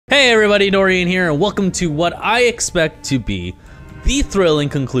Hey everybody, Dorian here, and welcome to what I expect to be the thrilling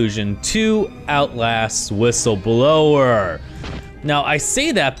conclusion to Outlast Whistleblower. Now, I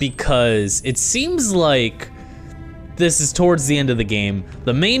say that because it seems like this is towards the end of the game.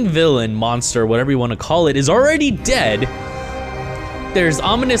 The main villain, monster, whatever you want to call it, is already dead. There's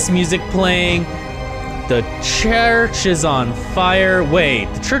ominous music playing. The church is on fire. Wait,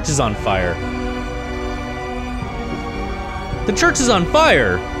 the church is on fire. The church is on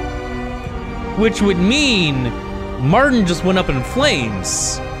fire! Which would mean Martin just went up in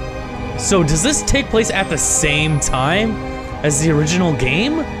flames. So does this take place at the same time as the original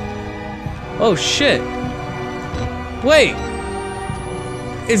game? Oh shit. Wait.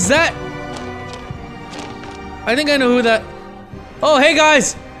 Is that... I think I know who that... Oh, hey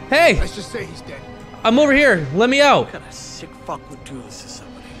guys! Hey! Let's just say he's dead. I'm over here. Let me out. What kind of sick fuck would do this to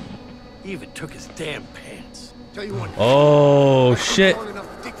somebody? He even took his damn pants. Tell you what. Oh shit.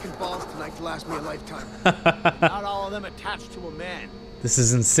 Dick and balls tonight to last me a lifetime. Not all of them attached to a man. This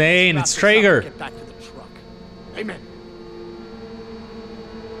is insane. It's Traeger. Get back to the truck. Amen.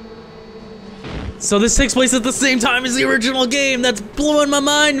 So this takes place at the same time as the original game. That's blowing my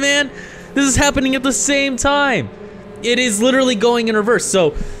mind, man. This is happening at the same time. It is literally going in reverse.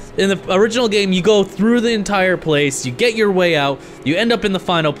 So in the original game, you go through the entire place, you get your way out, you end up in the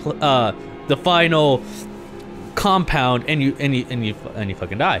final compound, and you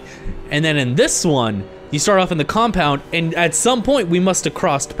fucking die. And then in this one, you start off in the compound, and at some point we must have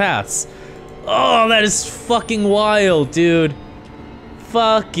crossed paths. Oh, that is fucking wild, dude.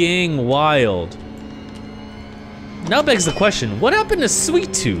 Fucking wild. Now begs the question, what happened to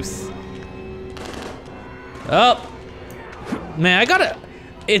Sweet Tooth? Oh, man, I gotta...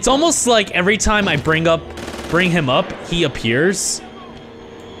 It's almost like every time I bring him up, he appears.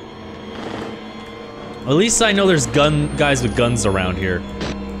 At least I know there's guys with guns around here.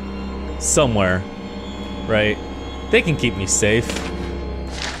 Somewhere, right? They can keep me safe.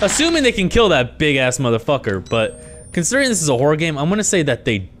 Assuming they can kill that big ass motherfucker, but considering this is a horror game, I'm gonna say that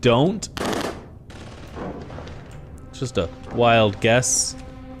they don't. Just a wild guess.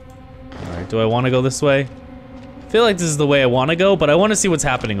 Alright, do I wanna go this way? I feel like this is the way I wanna go, but I wanna see what's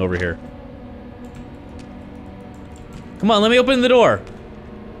happening over here. Come on, let me open the door.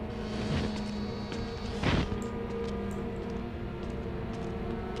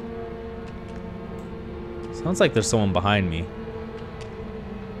 Sounds like there's someone behind me.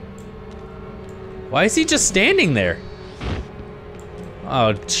 Why is he just standing there?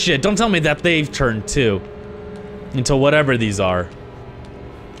 Oh shit, don't tell me that they've turned too. Into whatever these are.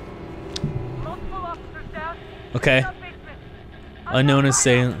 Okay. Unknown is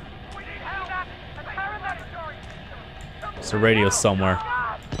saying... There's a radio somewhere.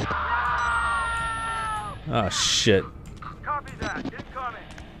 Oh shit.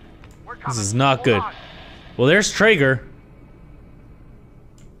 This is not good. Well, there's Traeger.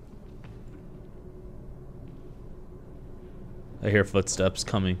 I hear footsteps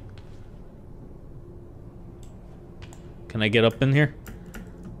coming. Can I get up in here?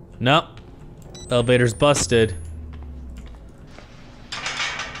 Nope. Elevator's busted.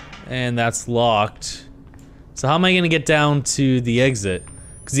 And that's locked. So how am I gonna get down to the exit?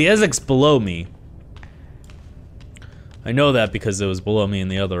 Because the exit's below me. I know that because it was below me in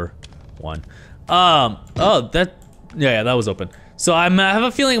the other one. Oh, yeah, that was open. So I have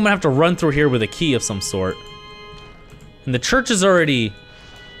a feeling I'm gonna have to run through here with a key of some sort. And the church is already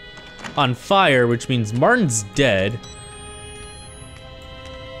on fire, which means Martin's dead.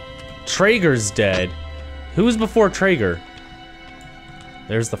 Traeger's dead. Who was before Traeger?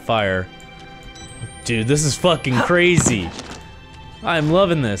 There's the fire. Dude, this is fucking crazy. I'm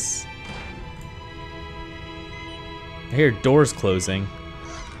loving this. I hear doors closing.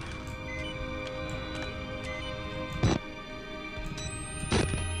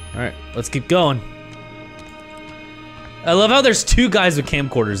 Alright, let's keep going. I love how there's two guys with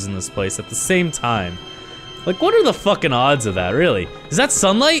camcorders in this place at the same time. Like, what are the fucking odds of that, really? Is that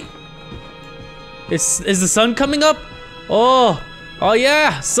sunlight? Is the sun coming up? Oh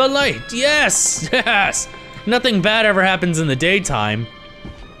yeah, sunlight, yes, yes. Nothing bad ever happens in the daytime.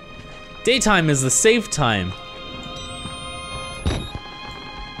 Daytime is the safe time.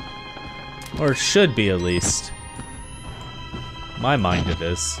 Or it should be, at least. My mind it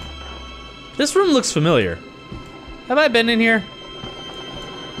is. This room looks familiar. Have I been in here?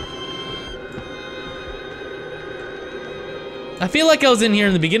 I feel like I was in here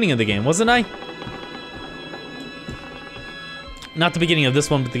in the beginning of the game, wasn't I? Not the beginning of this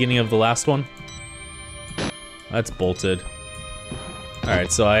one, but the beginning of the last one. That's bolted.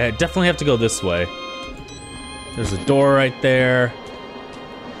 Alright, so I definitely have to go this way. There's a door right there.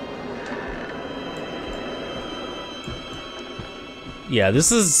 Yeah,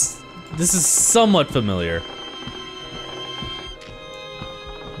 this is somewhat familiar.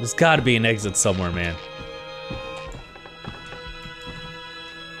 There's gotta be an exit somewhere, man.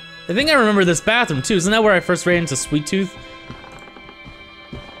 I think I remember this bathroom too. Isn't that where I first ran into Sweet Tooth?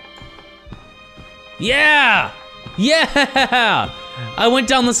 Yeah! Yeah! I went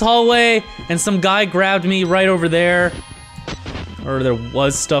down this hallway and some guy grabbed me right over there. Or there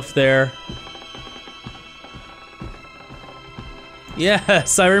was stuff there.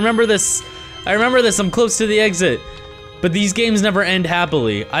 Yes, I remember this. I remember this. I'm close to the exit. But these games never end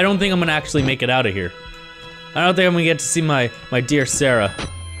happily. I don't think I'm gonna actually make it out of here. I don't think I'm gonna get to see my dear Sarah.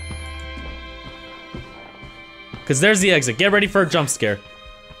 Cause there's the exit. Get ready for a jump scare.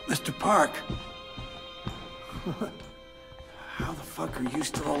 Mr. Park. How the fuck are you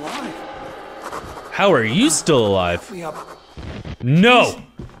still alive? How are you still alive? Me up. No!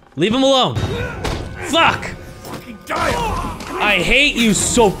 Leave him alone. Fuck! Fucking die! I hate you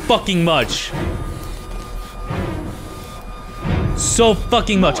so fucking much. So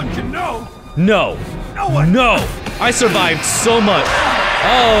fucking much. No one can know. No. No one. No. I survived so much.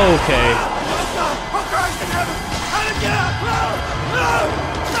 Oh, okay. How to get out? No!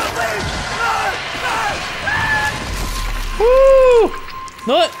 Woo! You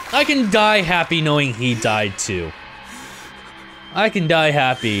know what? I can die happy knowing he died too. I can die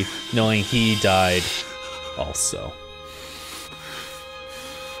happy knowing he died also.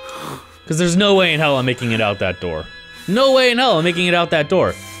 Because there's no way in hell I'm making it out that door. No way in hell I'm making it out that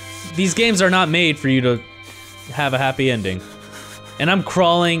door. These games are not made for you to have a happy ending. And I'm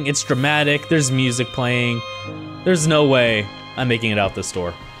crawling, it's dramatic, there's music playing. There's no way I'm making it out this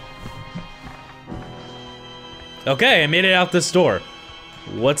door. Okay, I made it out this door.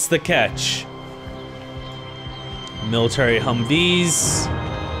 What's the catch? Military Humvees.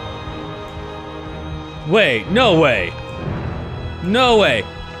 Wait, no way. No way.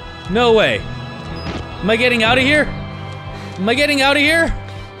 No way. Am I getting out of here? Am I getting out of here?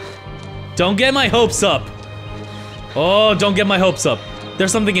 Don't get my hopes up. Oh, don't get my hopes up.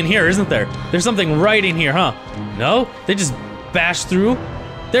 There's something in here, isn't there? There's something right in here, huh? No? They just bashed through?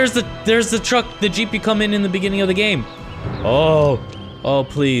 There's the truck, the Jeep you come in the beginning of the game. Oh, oh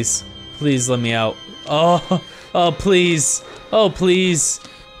please. Please let me out. Oh, oh please. Oh please.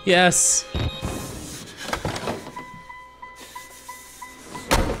 Yes.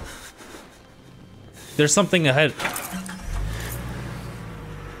 There's something ahead.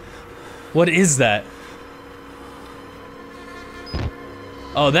 What is that?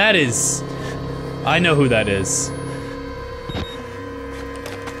 Oh, that is... I know who that is.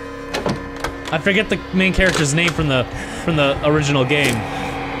 I forget the main character's name from the original game.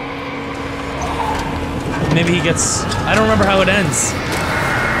 Maybe he gets... I don't remember how it ends.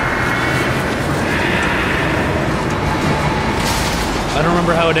 I don't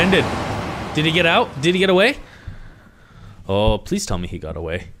remember how it ended. Did he get out? Did he get away? Oh, please tell me he got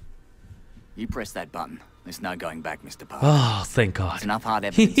away. You press that button. There's no going back, Mr. Park. Oh, thank God. There's enough hard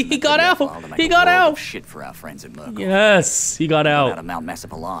evidence. He got out. He got out. Shit for our friends at Merkel. Yes, he got out. Out of Mount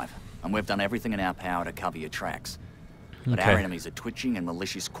Massive alive, and we've done everything in our power to cover your tracks. But our enemies are twitching and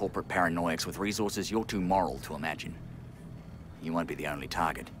malicious corporate paranoiacs with resources you're too moral to imagine. You won't be the only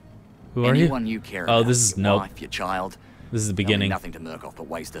target. Who are you? Anyone you care about, this is your wife, your child. This is the There'll be beginning. nothing to Murkoff but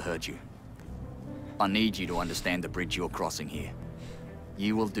ways to hurt you. I need you to understand the bridge you're crossing here.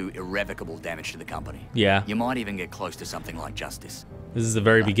 You will do irrevocable damage to the company. Yeah. You might even get close to something like justice. This is the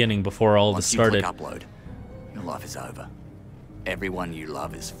very beginning before all of this started. Once you click upload, your life is over. Everyone you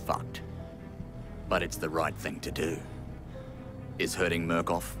love is fucked. But it's the right thing to do. Is hurting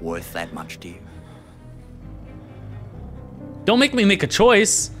Murkoff worth that much to you? Don't make me make a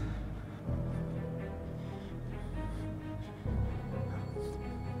choice.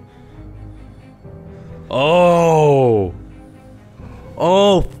 Oh.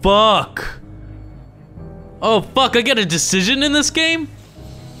 Oh, fuck. Oh, fuck, I get a decision in this game?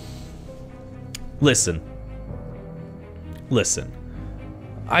 Listen. Listen.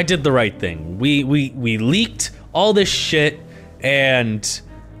 I did the right thing. We leaked all this shit, and...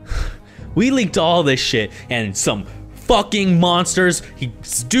 we leaked all this shit, and some fucking monsters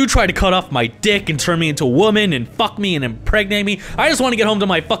do try to cut off my dick and turn me into a woman and fuck me and impregnate me. I just want to get home to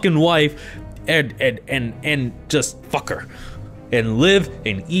my fucking wife and just fuck her. And live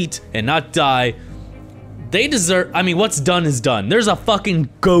and eat and not die. They deserve, I mean, what's done is done. There's a fucking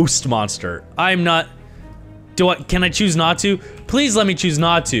ghost monster. I'm not, can I choose not to? Please let me choose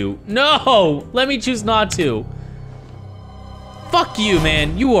not to. No, let me choose not to. Fuck you,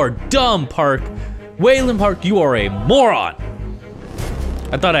 man. You are dumb, Park. Waylon Park, you are a moron.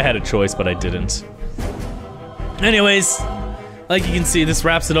 I thought I had a choice, but I didn't. Anyways, like you can see, this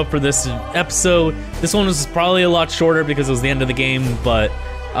wraps it up for this episode. This one was probably a lot shorter because it was the end of the game, but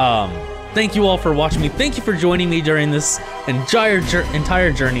thank you all for watching me. Thank you for joining me during this entire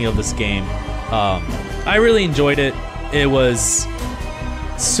journey of this game. I really enjoyed it. It was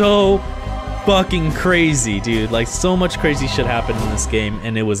so fucking crazy, dude. Like, so much crazy shit happened in this game,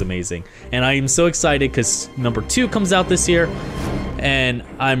 and it was amazing. And I am so excited because number 2 comes out this year, and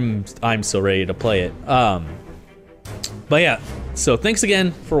I'm so ready to play it. But yeah, so thanks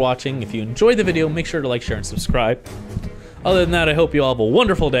again for watching. If you enjoyed the video, make sure to like, share, and subscribe. Other than that, I hope you all have a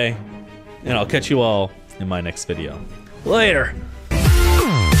wonderful day, and I'll catch you all in my next video. Later!